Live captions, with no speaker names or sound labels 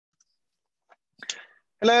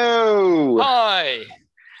Hello, Hi,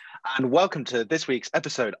 and welcome to this week's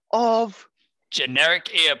episode of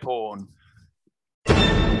generic ear porn.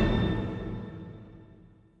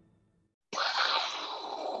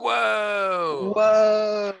 Whoa.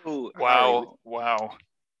 Whoa! Harry, Wow.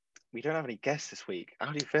 we don't have any guests this week.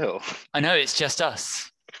 How do you feel? I know it's just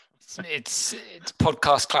us. It's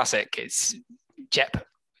podcast classic. It's Jep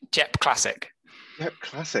classic. Yep,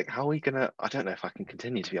 classic. How are we gonna? I don't know if I can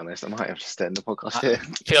continue. To be honest, I might have to stay in the podcast I here.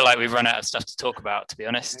 feel like we've run out of stuff to talk about, to be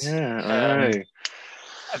honest. Yeah, I know.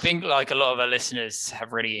 I think like a lot of our listeners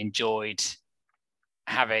have really enjoyed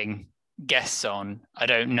having guests on. I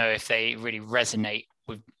don't know if they really resonate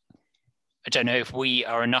with. I don't know if we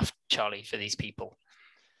are enough, Charlie, for these people.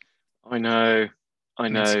 I know.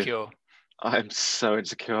 I'm insecure. I'm so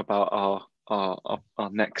insecure about our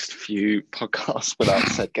next few podcasts without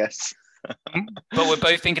said guests. But we're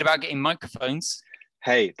both thinking about getting microphones.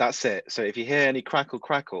 Hey, that's it. So if you hear any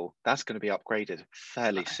crackle, that's going to be upgraded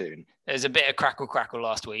fairly soon. There's a bit of crackle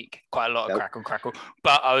last week, quite a lot of crackle,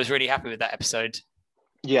 but I was really happy with that episode.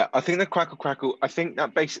 Yeah, I think the crackle, I think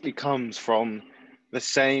that basically comes from the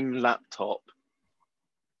same laptop.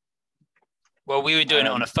 Well, we were doing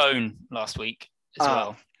it on a phone last week as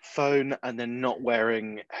well. Phone and then not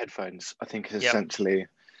wearing headphones, I think is essentially...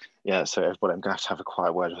 Yeah, so everybody, I'm going to have a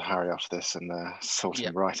quiet word with Harry after this and sort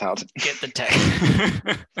him right out. Get the tech.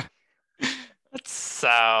 That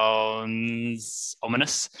sounds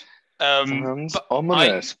ominous. Sounds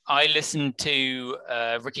ominous. I listened to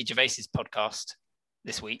Ricky Gervais's podcast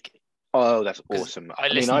this week. Oh, that's awesome. I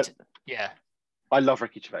love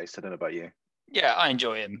Ricky Gervais. I don't know about you. Yeah, I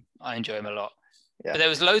enjoy him. I enjoy him a lot. Yeah. But there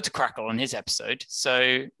was loads of crackle on his episode.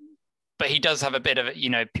 So, but he does have a bit of it,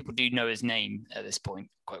 people do know his name at this point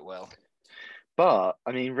quite well. But,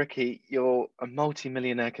 I mean, Ricky, you're a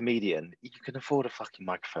multi-millionaire comedian. You can afford a fucking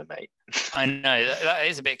microphone, mate. I know, that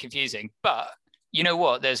is a bit confusing. But you know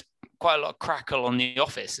what? There's quite a lot of crackle on The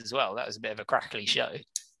Office as well. That was a bit of a crackly show.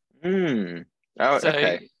 Oh, so,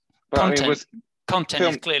 okay. But, content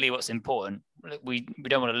is clearly what's important. We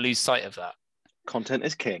don't want to lose sight of that. Content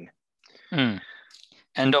is king. And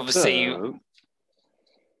obviously,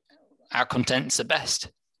 our content's the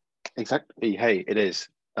best. Exactly. Hey, it is.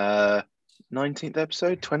 19th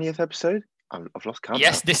episode, 20th episode. I've lost count.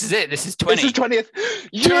 Yes, this is it. This is 20. This is 20th.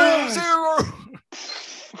 Yes!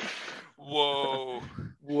 2-0.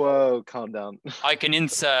 Whoa, calm down. I can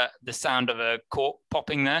insert the sound of a cork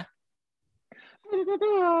popping there.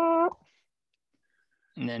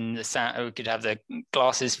 And then the sound, we could have the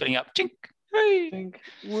glasses filling up. Chink. Hey.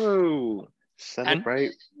 Whoa.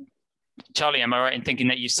 Celebrate. And Charlie, am I right in thinking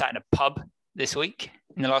that you sat in a pub in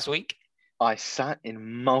the last week? I sat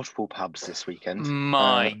in multiple pubs this weekend.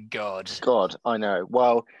 My God. God, I know.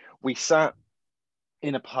 Well, we sat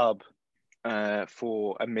in a pub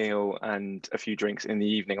for a meal and a few drinks in the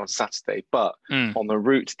evening on Saturday. But on the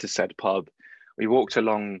route to said pub, we walked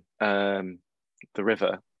along the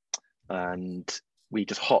river and we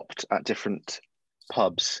just hopped at different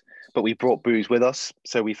pubs. But we brought booze with us.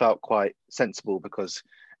 So we felt quite sensible because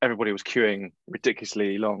everybody was queuing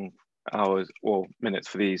ridiculously long hours or minutes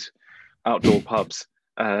for these outdoor pubs.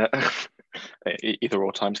 Either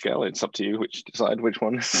or timescale, it's up to you which decide which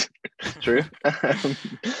one is true.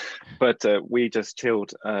 But we just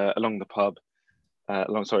chilled along the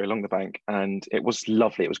bank, and it was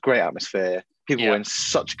lovely. It was great atmosphere. People were in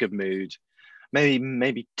such a good mood.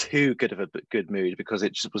 Maybe too good of a good mood, because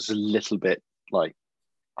it just was a little bit like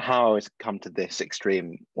how it's come to this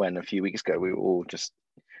extreme when a few weeks ago we were all just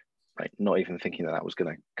like not even thinking that was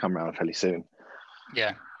going to come around fairly soon.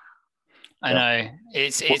 Yeah. I know.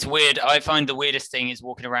 It's weird. I find the weirdest thing is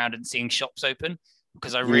walking around and seeing shops open,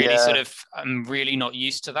 because I really I'm really not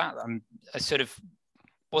used to that. I sort of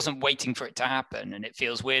wasn't waiting for it to happen, and it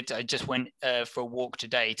feels weird. I just went for a walk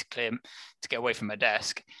today to get away from my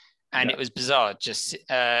desk, and it was bizarre. Just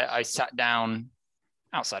I sat down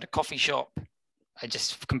outside a coffee shop. I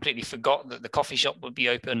just completely forgot that the coffee shop would be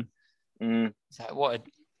open. It's like,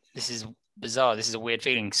 this is bizarre. This is a weird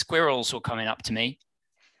feeling. Squirrels were coming up to me.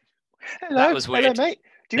 Hello, that was weird. Hello, mate.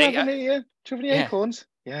 Do you have any acorns?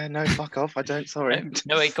 Yeah, no, fuck off. I don't. Sorry.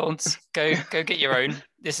 No acorns. Go get your own.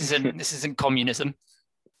 This isn't communism.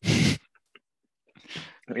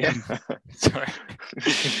 Yeah. Sorry.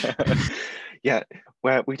 Yeah.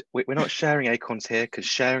 We're not sharing acorns here because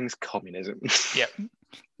sharing's communism. Yep.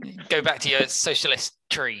 Go back to your socialist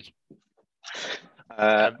tree.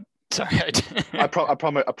 Sorry. I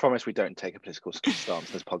promise we don't take a political stance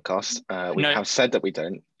in this podcast. We have said that we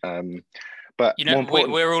don't. But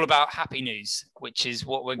we're all about happy news, which is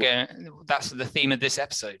what we're going. That's the theme of this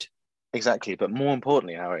episode. Exactly, but more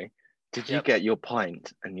importantly, Harry, Did you get your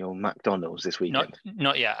pint and your McDonald's this weekend?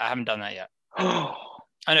 Not yet. I haven't done that yet.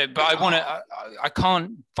 I know, but I want to. I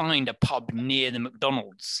can't find a pub near the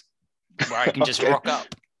McDonald's where I can just rock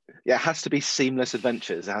up. Yeah, it has to be seamless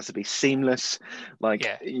adventures. It has to be seamless, like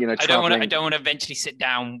you know. I don't want to eventually sit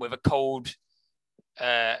down with a cold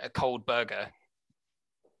burger,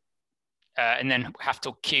 and then have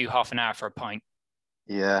to queue half an hour for a pint.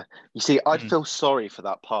 Yeah, you see, I'd feel sorry for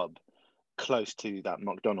that pub close to that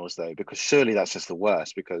McDonald's though, because surely that's just the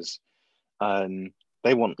worst. Because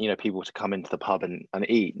they want people to come into the pub and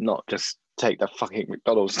eat, not just take their fucking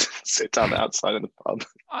McDonald's to sit down outside of the pub.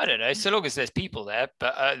 I don't know, so long as there's people there,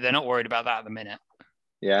 but they're not worried about that at the minute.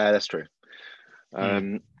 Yeah, that's true.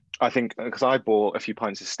 I think because I bought a few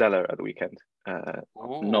pints of Stella at the weekend. Not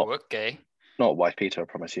Wife Peter, I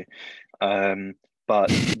promise you.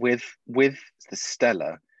 But with the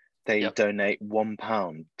Stella, they donate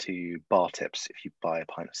 £1 to bar tips if you buy a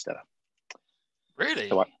pint of Stella. Really?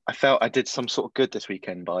 So I felt I did some sort of good this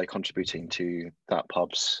weekend by contributing to that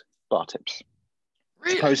pub's bar tips.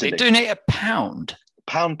 Really? Supposedly. They donate £1?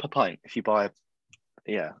 £1 per pint if you buy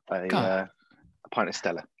a pint of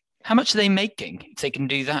Stella. How much are they making if they can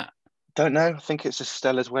do that? Don't know. I think it's just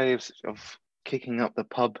Stella's way of kicking up the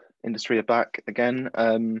pub industry back again.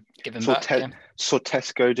 Saw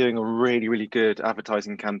Tesco doing a really, really good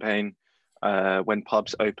advertising campaign when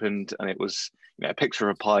pubs opened, and it was a picture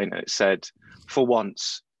of a pint, and it said, "For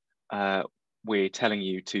once, we're telling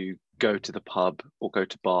you to go to the pub or go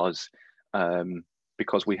to bars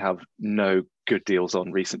because we have no good deals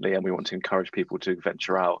on recently, and we want to encourage people to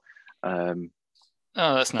venture out." Oh,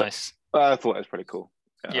 that's nice. I thought it was pretty cool.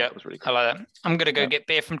 Yeah, it was really cool. I like that. I'm gonna go get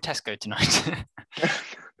beer from Tesco tonight.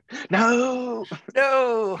 No.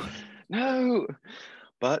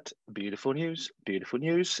 But beautiful news.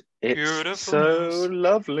 It's so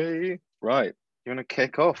lovely. Right. You want to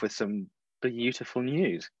kick off with some beautiful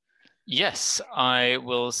news? Yes, I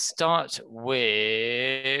will start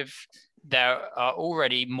with there are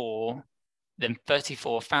already more than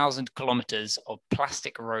 34,000 kilometers of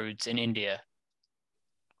plastic roads in India.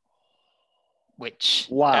 Which,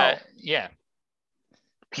 wow.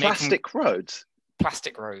 Plastic roads,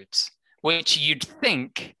 which you'd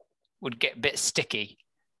think would get a bit sticky.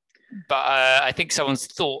 But I think someone's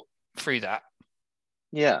thought through that.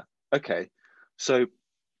 Yeah. Okay. So,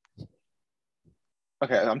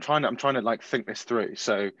 I'm trying to like think this through.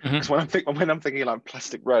 So, because when I'm thinking like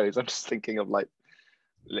plastic roads, I'm just thinking of like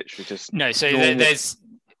literally just So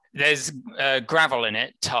there's gravel in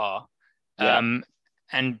it, tar, and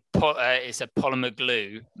it's a polymer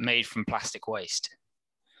glue made from plastic waste.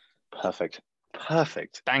 Perfect.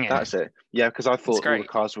 Banging. That's it. Yeah, because I thought all the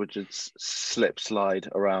cars would just slide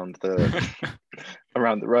around the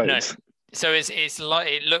around the roads. No. So it's like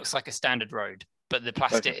it looks like a standard road, but the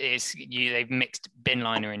plastic is they've mixed bin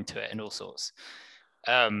liner into it and all sorts.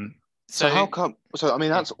 So how come? So I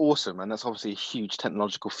mean, that's awesome, and that's obviously a huge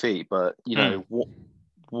technological feat. But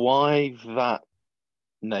why that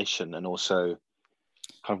nation, and also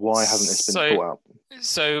kind of why hasn't this been thought out?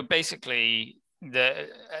 So basically,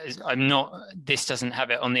 this doesn't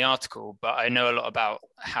have it on the article, but I know a lot about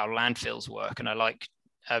how landfills work, and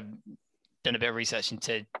I've done a bit of research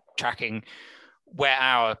into tracking where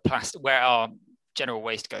our general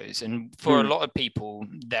waste goes. And for a lot of people,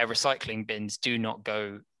 their recycling bins do not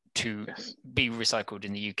go to be recycled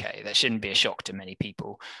in the UK. That shouldn't be a shock to many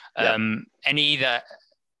people. And either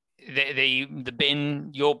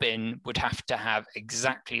your bin would have to have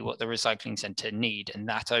exactly what the recycling centre need, and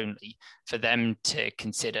that only, for them to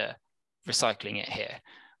consider recycling it here.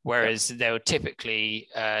 Whereas they'll typically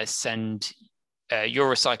send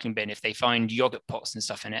your recycling bin, if they find yogurt pots and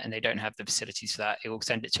stuff in it and they don't have the facilities for that, it will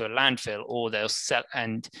send it to a landfill, or they'll sell,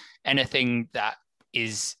 and anything that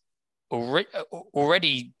is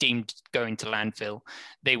already deemed going to landfill,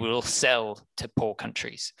 they will sell to poor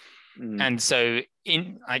countries. And so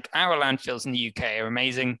in like our landfills in the UK are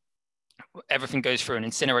amazing. Everything goes through an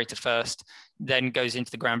incinerator first, then goes into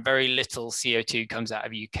the ground. Very little CO2 comes out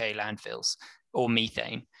of UK landfills, or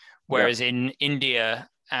methane. Whereas in India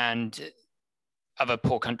and other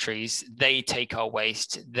poor countries, they take our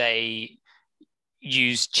waste, they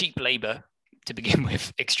use cheap labor to begin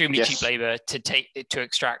with, extremely cheap labor to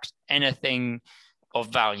extract anything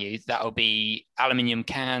of value. That will be aluminium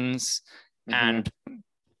cans and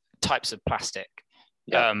types of plastic.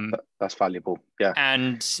 That's valuable.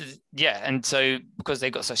 And so because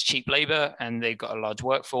they've got such cheap labor and they've got a large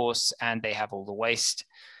workforce and they have all the waste,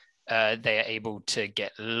 they are able to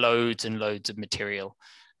get loads and loads of material.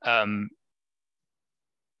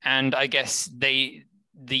 And I guess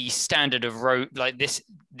the standard of road like this,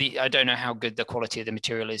 I don't know how good the quality of the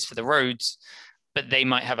material is for the roads, but they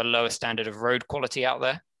might have a lower standard of road quality out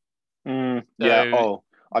there. Yeah. Oh,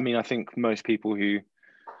 I mean, I think most people who,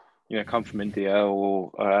 come from India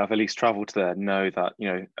or have at least traveled there know that,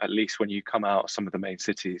 at least when you come out of some of the main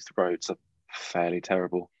cities, the roads are fairly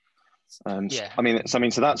terrible. Yeah. So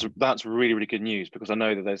that's really, really good news, because I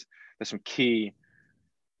know that there's some key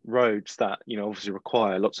roads that, obviously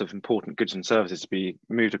require lots of important goods and services to be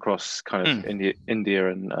moved across kind of India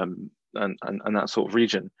and that sort of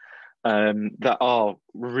region, that are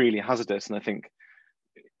really hazardous. And I think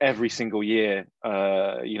every single year,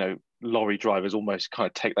 lorry drivers almost kind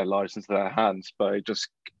of take their lives into their hands by just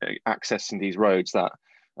accessing these roads that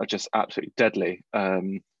are just absolutely deadly.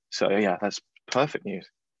 So yeah, that's perfect news.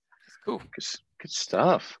 Cool. Good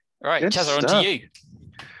stuff. All right, Chazza, on to you.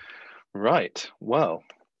 Right. Well,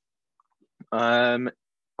 I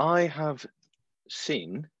have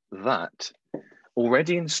seen that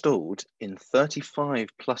already installed in 35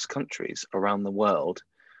 plus countries around the world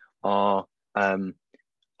are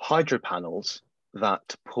hydro panels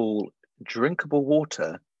that pull drinkable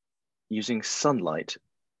water using sunlight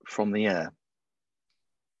from the air.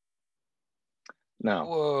 Now,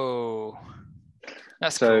 whoa,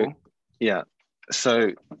 that's cool. Yeah,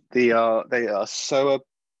 so they are solar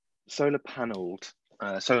powered,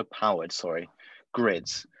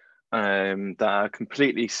 grids that are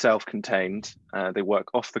completely self-contained. They work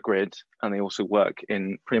off the grid, and they also work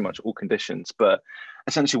in pretty much all conditions. But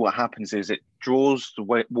essentially what happens is it draws the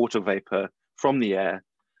water vapor from the air,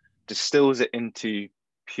 distills it into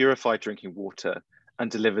purified drinking water,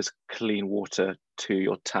 and delivers clean water to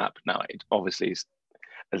your tap. Now, it obviously is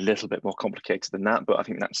a little bit more complicated than that, but I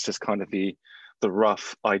think that's just kind of the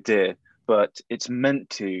rough idea. But it's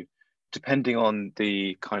meant to, depending on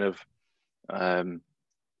the kind of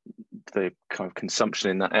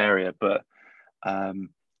consumption in that area, but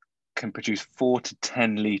can produce 4 to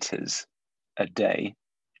 10 liters a day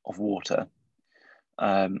of water,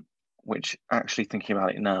 which, actually thinking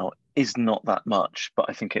about it now, is not that much, but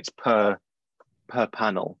I think it's per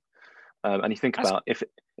panel. And you think about if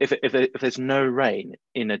there's no rain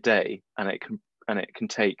in a day, and it can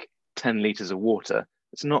take 10 liters of water,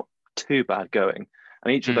 it's not too bad going.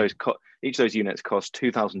 And each of those units costs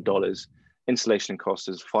 $2,000. Installation cost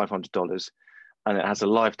is $500, and it has a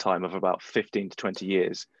lifetime of about 15 to 20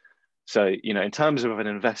 years. So, in terms of an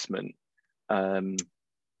investment, I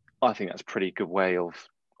think that's a pretty good way of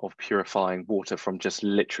purifying water from just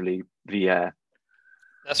literally the air.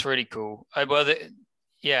 That's really cool. I've been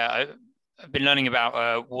learning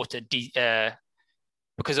about water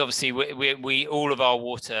because obviously we all of our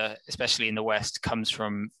water, especially in the West, comes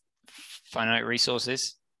from finite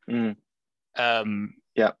resources. Yeah.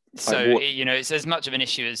 So, it's as much of an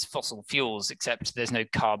issue as fossil fuels, except there's no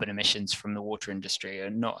carbon emissions from the water industry,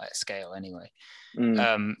 and not at scale anyway.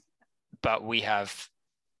 But we are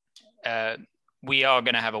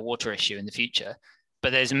going to have a water issue in the future.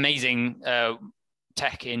 But there's amazing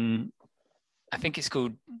tech in, I think it's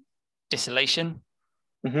called distillation.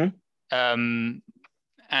 And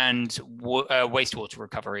wastewater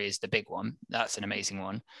recovery is the big one. That's an amazing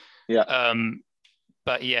one. Yeah.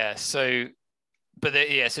 So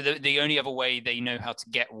the only other way they know how to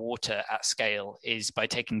get water at scale is by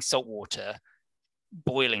taking salt water,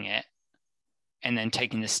 boiling it, and then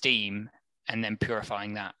taking the steam and then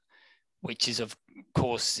purifying that, which is, of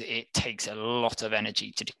course, it takes a lot of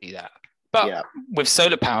energy to do that. But with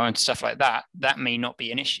solar power and stuff like that, that may not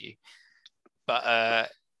be an issue. But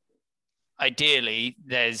ideally,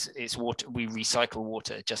 it's water. We recycle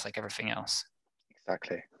water just like everything else.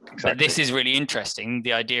 Exactly. But this is really interesting.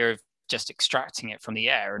 The idea of just extracting it from the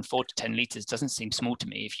air, and 4 to 10 liters doesn't seem small to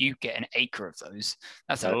me. If you get an acre of those,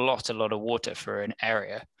 that's a lot of water for an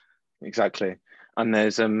area. Exactly. And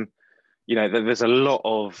there's there's a lot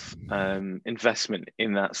of investment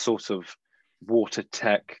in that sort of water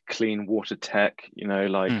tech, clean water tech,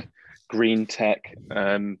 green tech.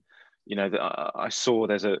 I saw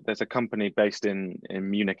there's a company based in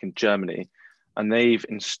Munich in Germany, and they've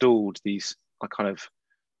installed these kind of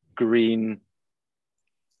green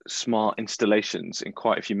smart installations in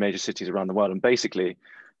quite a few major cities around the world. And basically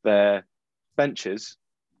they're benches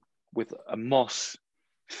with a moss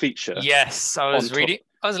feature. Yes, I was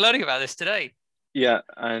learning about this today. Yeah,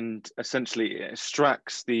 and essentially it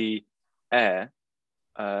extracts the air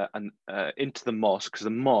into the moss, because the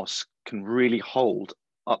moss can really hold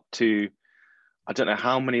up to, I don't know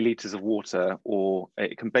how many liters of water, or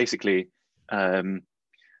it can basically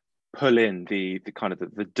pull in the kind of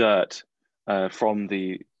the dirt from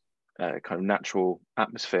the kind of natural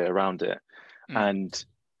atmosphere around it. And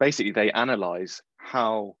basically they analyze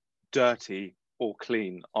how dirty or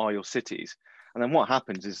clean are your cities. And then what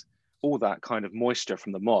happens is all that kind of moisture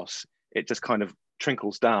from the moss, it just kind of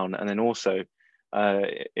trickles down, and then also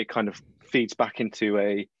it kind of feeds back into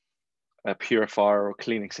a purifier or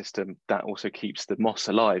cleaning system that also keeps the moss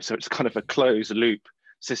alive. So it's kind of a closed loop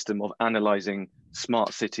system of analyzing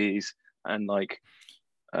smart cities and like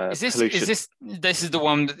pollution. This is the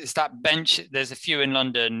one it's that bench? There's a few in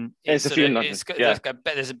London. There's a few in London.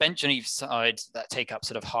 There's a bench on each side that take up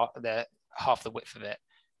sort of half the width of it,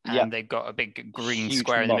 and they've got a big green Huge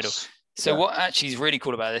square in the middle. So what actually is really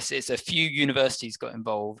cool about this is a few universities got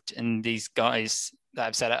involved, and these guys that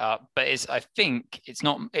have set it up. But I think it's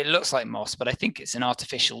not. It looks like moss, but I think it's an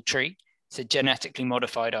artificial tree. It's a genetically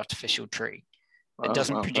modified artificial tree. It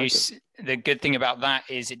doesn't produce. The good thing about that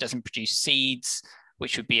is it doesn't produce seeds,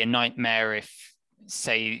 which would be a nightmare if,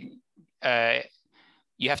 say,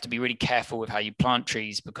 you have to be really careful with how you plant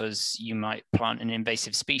trees, because you might plant an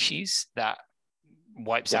invasive species that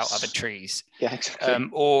wipes out other trees, exactly.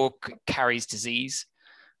 Or carries disease.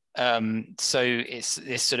 So it's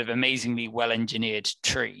this sort of amazingly well-engineered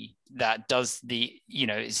tree that does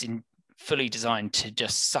is fully designed to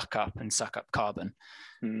just suck up carbon.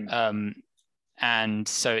 And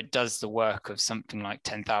so it does the work of something like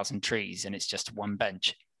 10,000 trees, and it's just one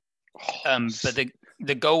bench. But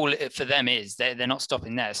the goal for them is they're not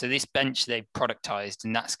stopping there. So this bench they've productized,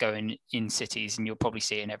 and that's going in cities, and you'll probably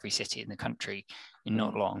see it in every city in the country in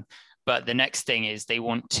not long. But the next thing is they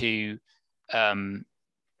want to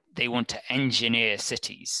engineer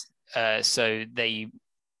cities. So they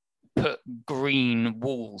put green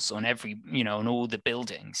walls on on all the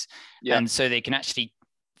buildings, and so they can actually,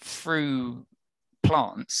 through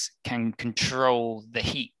plants, can control the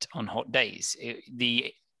heat on hot days.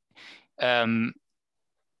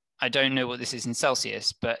 I don't know what this is in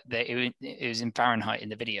Celsius, but it was in Fahrenheit in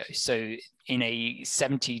the video. So in a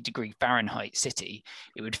 70-degree Fahrenheit city,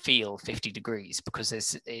 it would feel 50 degrees because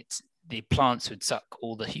the plants would suck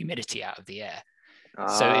all the humidity out of the air.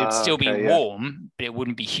 So it would still be warm, but it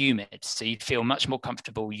wouldn't be humid. So you'd feel much more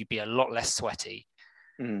comfortable. You'd be a lot less sweaty,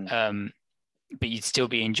 but you'd still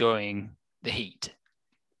be enjoying the heat.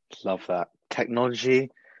 Love that.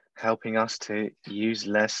 Technology helping us to use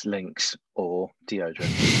less Lynx or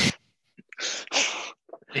deodorant.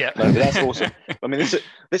 Yeah, no, but that's awesome. I mean,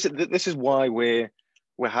 this is why we're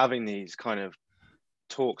having these kind of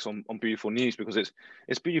talks on Beautiful News, because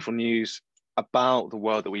it's beautiful news about the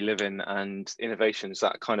world that we live in and innovations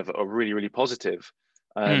that kind of are really, really positive.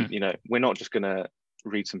 We're not just going to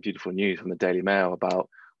read some beautiful news from the Daily Mail about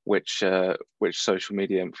which social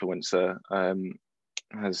media influencer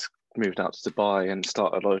has moved out to Dubai and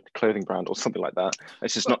started a clothing brand or something like that.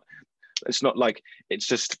 It's just not. It's not like, it's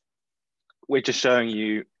just, we're just showing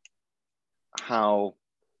you how,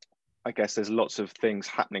 I guess, there's lots of things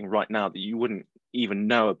happening right now that you wouldn't even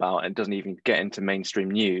know about and doesn't even get into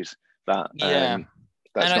mainstream news. But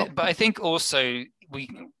I think also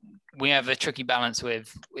we have a tricky balance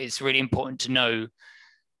with, it's really important to know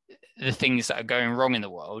the things that are going wrong in the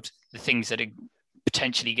world, the things that are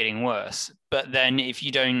potentially getting worse. But then if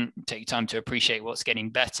you don't take time to appreciate what's getting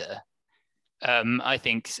better, I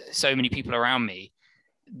think so many people around me,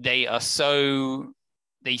 they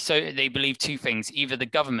believe two things. Either the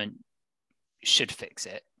government should fix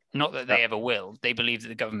it, not that they ever will. They believe that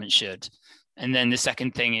the government should. And then the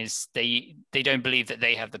second thing is they don't believe that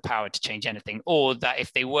they have the power to change anything, or that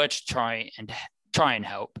if they were to try and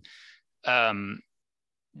help,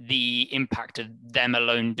 the impact of them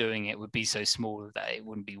alone doing it would be so small that it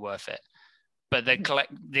wouldn't be worth it. But the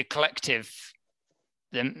collective,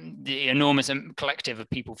 the enormous collective of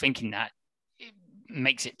people thinking that, it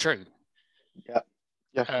makes it true. Yeah,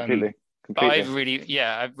 completely.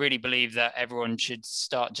 I really believe that everyone should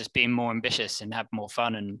start just being more ambitious and have more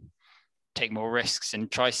fun and take more risks and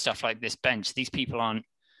try stuff like this bench. These people aren't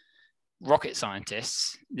rocket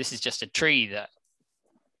scientists. This is just a tree that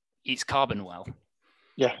eats carbon well.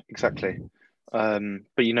 Yeah, exactly. But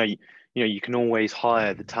you can always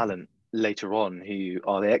hire the talent later on who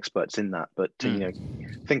are the experts in that. But to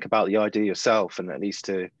think about the idea yourself, and at least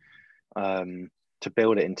to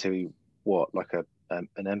build it into an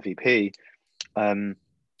MVP.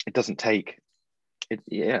 It doesn't take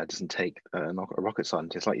a rocket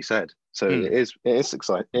scientist, like you said. So it is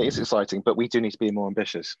exciting, but we do need to be more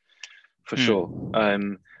ambitious, for sure.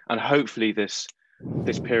 And hopefully this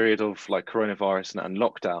period of like coronavirus and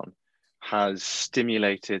lockdown has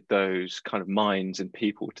stimulated those kind of minds and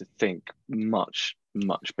people to think much,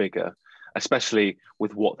 much bigger, especially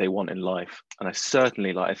with what they want in life. And I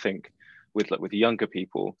think with younger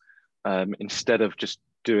people, instead of just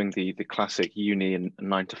doing the classic uni and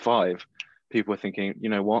 9 to 5, people are thinking, you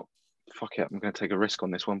know what, fuck it, I'm going to take a risk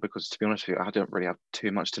on this one, because to be honest with you, I don't really have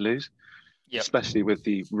too much to lose, especially with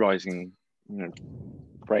the rising,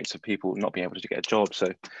 rates of people not being able to get a job. So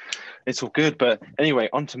it's all good. But anyway,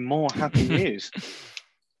 on to more happy news.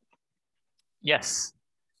 Yes.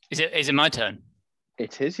 Is it my turn?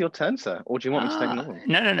 It is your turn, sir. Or do you want me to take another one?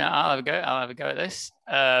 No. I'll have a go at this.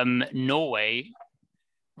 Norway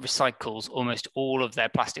recycles almost all of their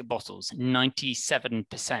plastic bottles,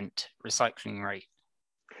 97% recycling rate.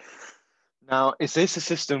 Now, is this a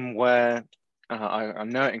system where I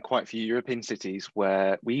know it in quite a few European cities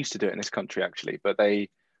where we used to do it in this country actually, but they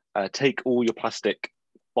take all your plastic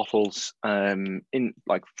bottles in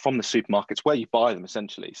like from the supermarkets where you buy them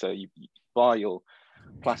essentially. So you buy your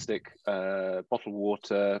plastic bottled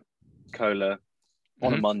water, cola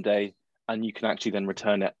on a Monday, and you can actually then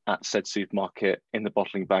return it at said supermarket in the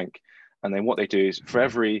bottling bank. And then what they do is for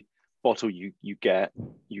every bottle you get,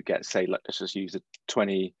 say, let's just use a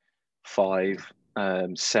 25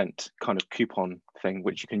 cent kind of coupon thing,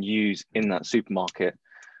 which you can use in that supermarket.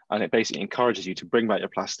 And it basically encourages you to bring back your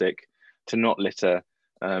plastic, to not litter,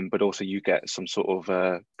 but also you get some sort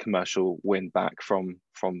of commercial win back from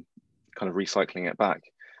kind of recycling it back.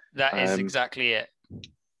 That is exactly it.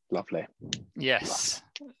 Lovely. Yes.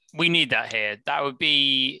 We need that here. That would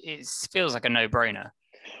be, it feels like a no-brainer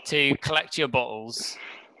to collect your bottles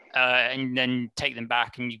and then take them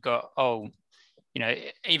back, and you've got,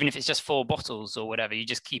 even if it's just 4 bottles or whatever, you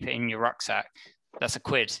just keep it in your rucksack. That's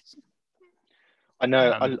 £1. I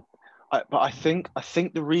know, but I think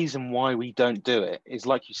the reason why we don't do it is,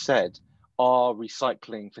 like you said, our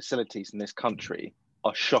recycling facilities in this country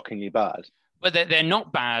are shockingly bad. But they're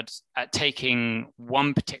not bad at taking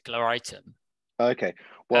one particular item. Okay.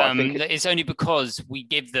 Well, I think it's only because we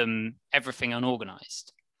give them everything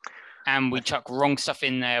unorganized, and we chuck wrong stuff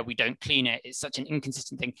in there. We don't clean it. It's such an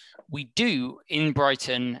inconsistent thing. We do in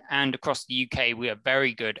Brighton and across the UK. We are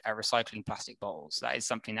very good at recycling plastic bottles. That is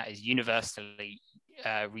something that is universally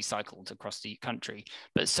recycled across the country.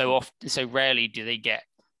 But so rarely do they get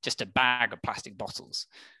just a bag of plastic bottles,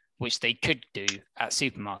 which they could do at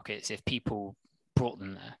supermarkets if people brought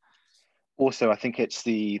them there. Also, I think it's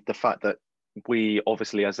the fact that we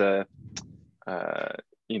obviously, as an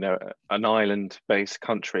island-based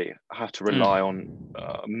country, have to rely on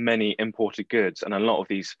many imported goods, and a lot of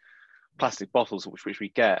these plastic bottles which we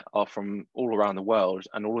get are from all around the world,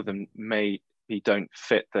 and all of them don't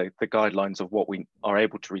fit the guidelines of what we are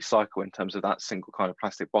able to recycle in terms of that single kind of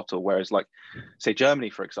plastic bottle. Whereas, like, say, Germany,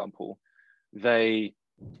 for example, they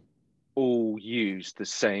all use the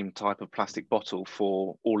same type of plastic bottle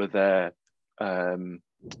for all of their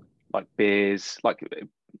like beers, like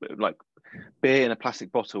beer in a plastic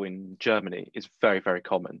bottle in Germany is very, very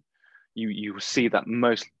common. You will see that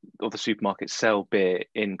most of the supermarkets sell beer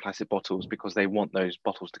in plastic bottles because they want those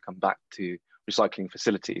bottles to come back to recycling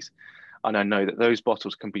facilities. And I know that those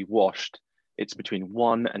bottles can be washed. It's between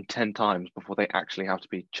 1 and 10 times before they actually have to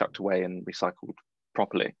be chucked away and recycled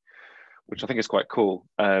properly, which I think is quite cool.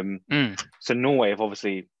 So Norway have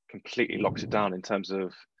obviously completely locked it down in terms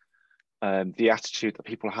of the attitude that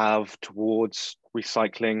people have towards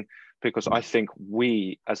recycling, because I think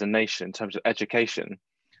we as a nation, in terms of education,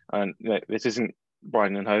 and this isn't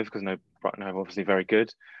Brighton and Hove, because Brighton and Hove are obviously very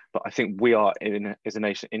good, but I think we are as a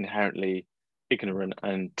nation inherently ignorant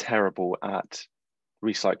and terrible at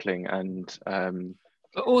recycling. And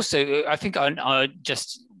but also, I think our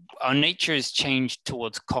nature has changed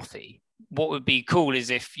towards coffee. What would be cool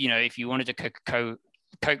is if you wanted a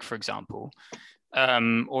Coke, for example,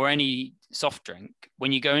 or any soft drink,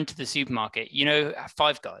 when you go into the supermarket,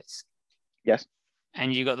 Five Guys. Yes.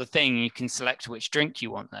 And you got the thing, you can select which drink you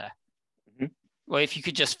want there. Mm-hmm. Well, if you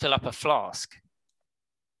could just fill up a flask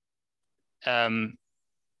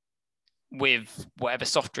with whatever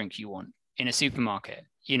soft drink you want in a supermarket,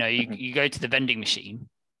 you go to the vending machine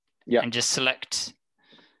and just select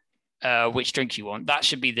which drink you want. That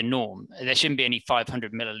should be the norm. There shouldn't be any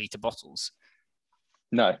 500 milliliter bottles.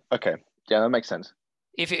 No. Okay. Yeah, that makes sense.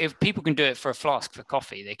 If people can do it for a flask for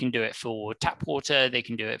coffee, they can do it for tap water.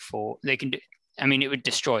 I mean, it would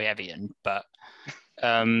destroy Evian, but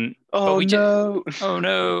no! Oh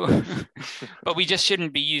no! But we just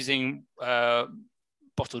shouldn't be using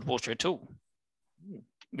bottled water at all.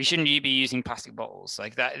 We shouldn't be using plastic bottles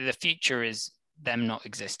like that. The future is them not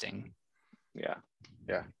existing. Yeah.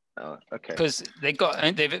 Okay. Because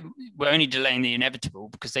we're only delaying the inevitable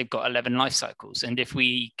because they've got 11 life cycles, and if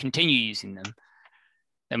we continue using them,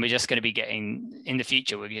 then we're just going to be getting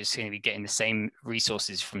the same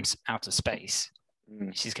resources from outer space,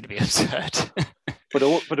 which is going to be absurd. but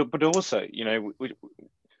also,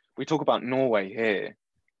 we talk about Norway here,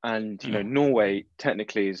 And Norway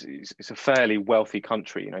technically is a fairly wealthy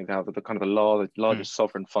country. They have the kind of the largest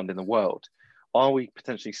sovereign fund in the world. Are we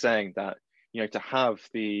potentially saying that to have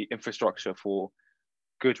the infrastructure for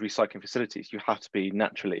good recycling facilities, you have to be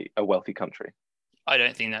naturally a wealthy country? I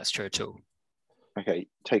don't think that's true at all. Okay,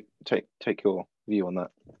 take your view on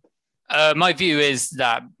that. My view is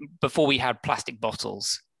that before we had plastic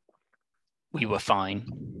bottles, we were fine.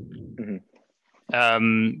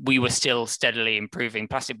 We were still steadily improving.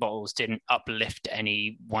 Plastic bottles didn't uplift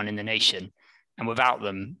anyone in the nation. And without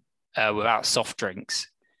them, without soft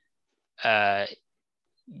drinks, to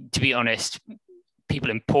be honest, people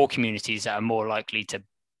in poor communities that are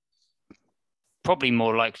probably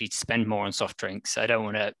more likely to spend more on soft drinks. I don't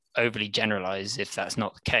want to overly generalize if that's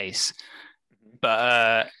not the case.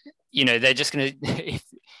 But, they're just going to,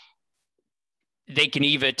 they can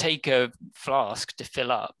either take a flask to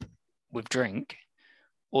fill up with drink,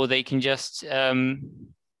 or they can just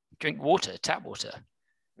drink water, tap water.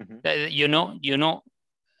 You're not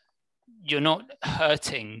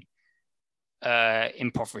hurting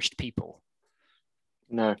impoverished people.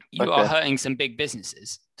 No, you are hurting some big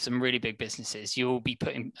businesses, some really big businesses. You will be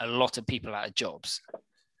putting a lot of people out of jobs.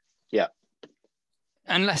 Yeah,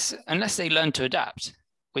 unless they learn to adapt,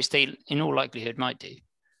 which they, in all likelihood, might do.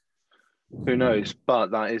 Who knows?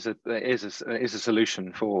 But that is a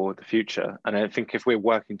solution for the future. And I think if we're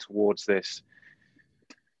working towards this,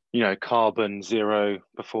 carbon zero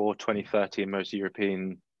before 2030 in most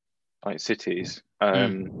European cities,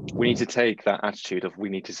 we need to take that attitude of we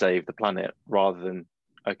need to save the planet rather than,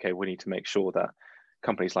 okay, we need to make sure that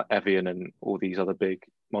companies like Evian and all these other big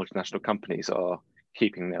multinational companies are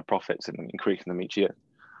keeping their profits and increasing them each year.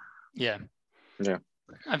 Yeah.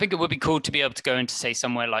 I think it would be cool to be able to go into, say,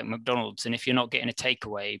 somewhere like McDonald's, and if you're not getting a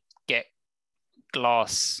takeaway, get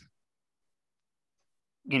glass,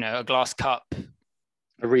 a glass cup,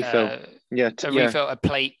 a refill, refill, a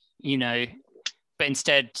plate, but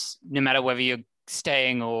instead, no matter whether you're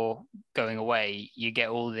staying or going away, you get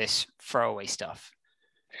all this throwaway stuff.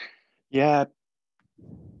 Yeah,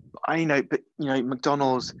 I know, but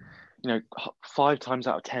McDonald's, 5 times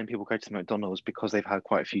out of 10 people go to McDonald's because they've had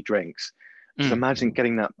quite a few drinks. Just imagine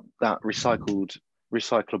getting that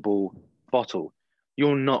recyclable bottle.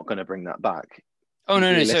 You're not going to bring that back. Oh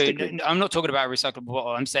no! So I'm not talking about a recyclable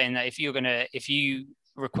bottle. I'm saying that if you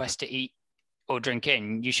request to eat or drink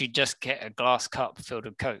in, you should just get a glass cup filled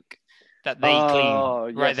with Coke that they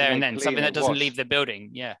clean right there and then. Something that doesn't leave the building.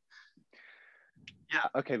 Yeah. Yeah.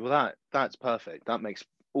 Okay. Well, that's perfect. That makes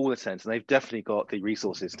all the sense, and they've definitely got the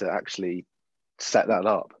resources to actually set that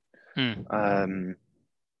up.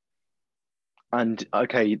 And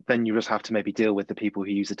okay, then you just have to maybe deal with the people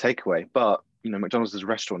who use the takeaway. But McDonald's as a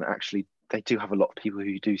restaurant, actually, they do have a lot of people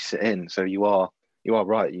who do sit in. So you are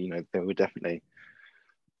right. They would definitely,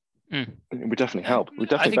 it would definitely help. It would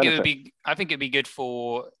definitely benefit. I think it'd be good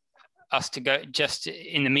for us to go just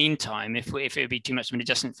in the meantime. If it would be too much of an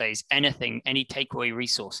adjustment phase, any takeaway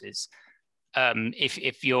resources.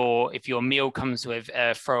 If your meal comes with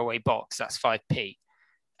a throwaway box, that's 5p,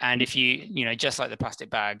 and if you just like the plastic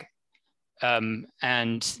bag. And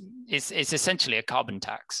it's essentially a carbon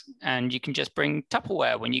tax, and you can just bring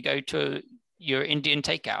Tupperware when you go to your Indian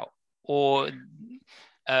takeout. Or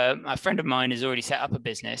a friend of mine has already set up a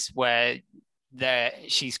business where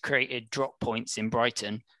she's created drop points in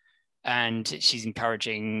Brighton, and she's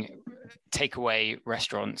encouraging takeaway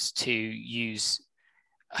restaurants to use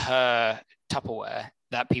her Tupperware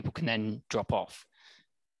that people can then drop off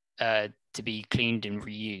to be cleaned and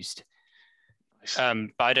reused. But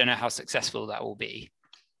I don't know how successful that will be.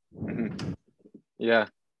 Yeah.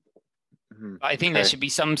 I think there should be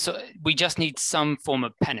some we just need some form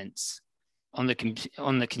of penance on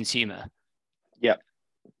the consumer. Yeah.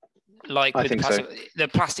 Like with the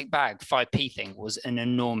plastic bag 5p thing was an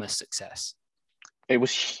enormous success. It was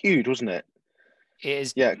huge, wasn't it?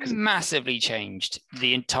 It has massively changed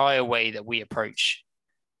the entire way that we approach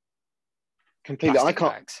completely.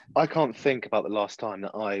 I can't think about the last time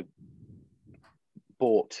that I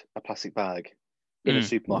bought a plastic bag in a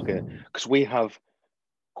supermarket, because we have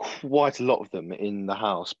quite a lot of them in the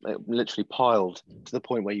house, literally piled to the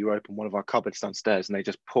point where you open one of our cupboards downstairs and they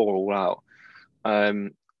just pour all out.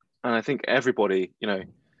 And I think everybody,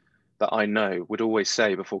 that I know would always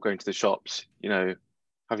say before going to the shops,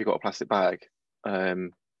 have you got a plastic bag?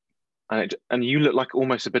 And you look like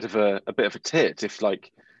almost a bit of a tit if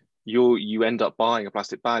you end up buying a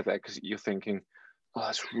plastic bag there, because you're thinking, oh,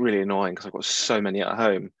 that's really annoying because I've got so many at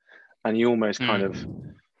home, and you almost kind of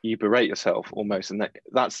you berate yourself almost, and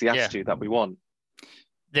that's the attitude that we want.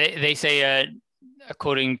 They say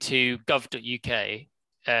according to gov.uk,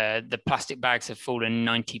 the plastic bags have fallen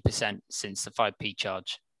 90% since the 5p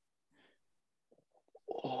charge.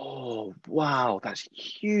 Oh, wow. That's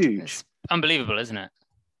huge. It's unbelievable, isn't it?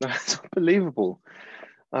 That's unbelievable.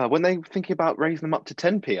 When they thinking about raising them up to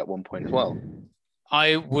 10p at one point as well.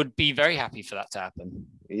 I would be very happy for that to happen.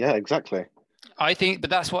 Yeah, exactly. But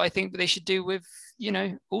that's what I think they should do with,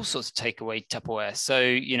 all sorts of takeaway Tupperware.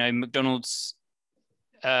 So, McDonald's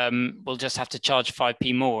will just have to charge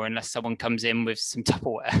 5p more unless someone comes in with some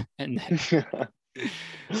Tupperware. And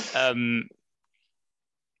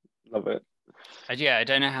love it. I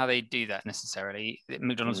don't know how they do that necessarily.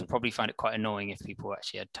 McDonald's would probably find it quite annoying if people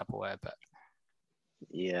actually had Tupperware, but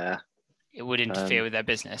yeah, it would interfere with their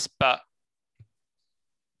business. But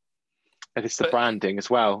it's the branding as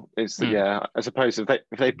well. It's I suppose if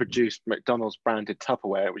they produced McDonald's branded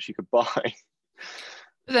Tupperware, which you could buy.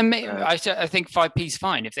 Then I think 5p is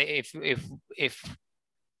fine. If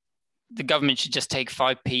the government should just take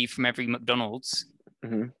 5p from every McDonald's.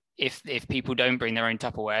 Mm-hmm. If people don't bring their own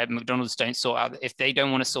Tupperware, McDonald's don't sort out. If they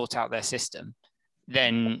don't want to sort out their system,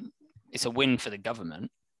 then it's a win for the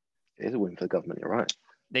government. It is a win for the government. You're right.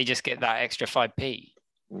 They just get that extra 5p.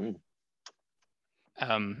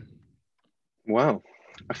 Wow,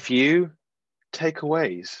 a few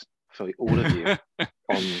takeaways for all of you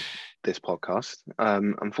on this podcast.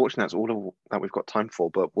 Unfortunately, that's all that we've got time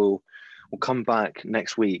for, but we'll come back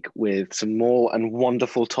next week with some more and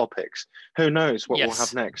wonderful topics. Who knows what we'll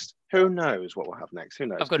have next? Who knows what we'll have next? Who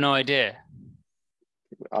knows? I've got no idea.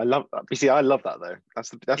 I love that. You see, I love that though.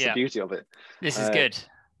 That's the beauty of it. This is good.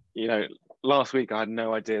 Last week I had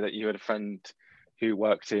no idea that you had a friend who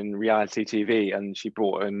worked in reality TV, and she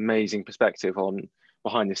brought an amazing perspective on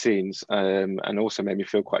behind the scenes, and also made me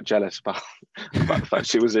feel quite jealous about the fact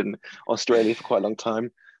she was in Australia for quite a long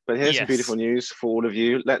time. But here's some beautiful news for all of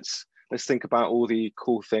you. Let's think about all the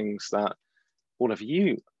cool things that all of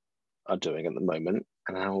you are doing at the moment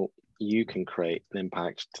and how you can create an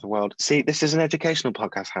impact to the world. See, this is an educational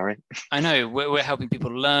podcast, Harry. I know we're helping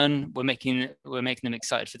people learn. We're making them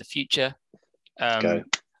excited for the future.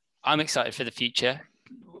 I'm excited for the future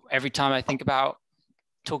every time I think about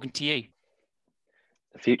talking to you.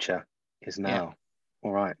 The future is now. Yeah.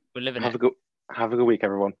 All right. We're living Have a good week,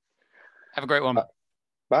 everyone. Have a great one.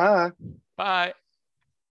 Bye. Bye.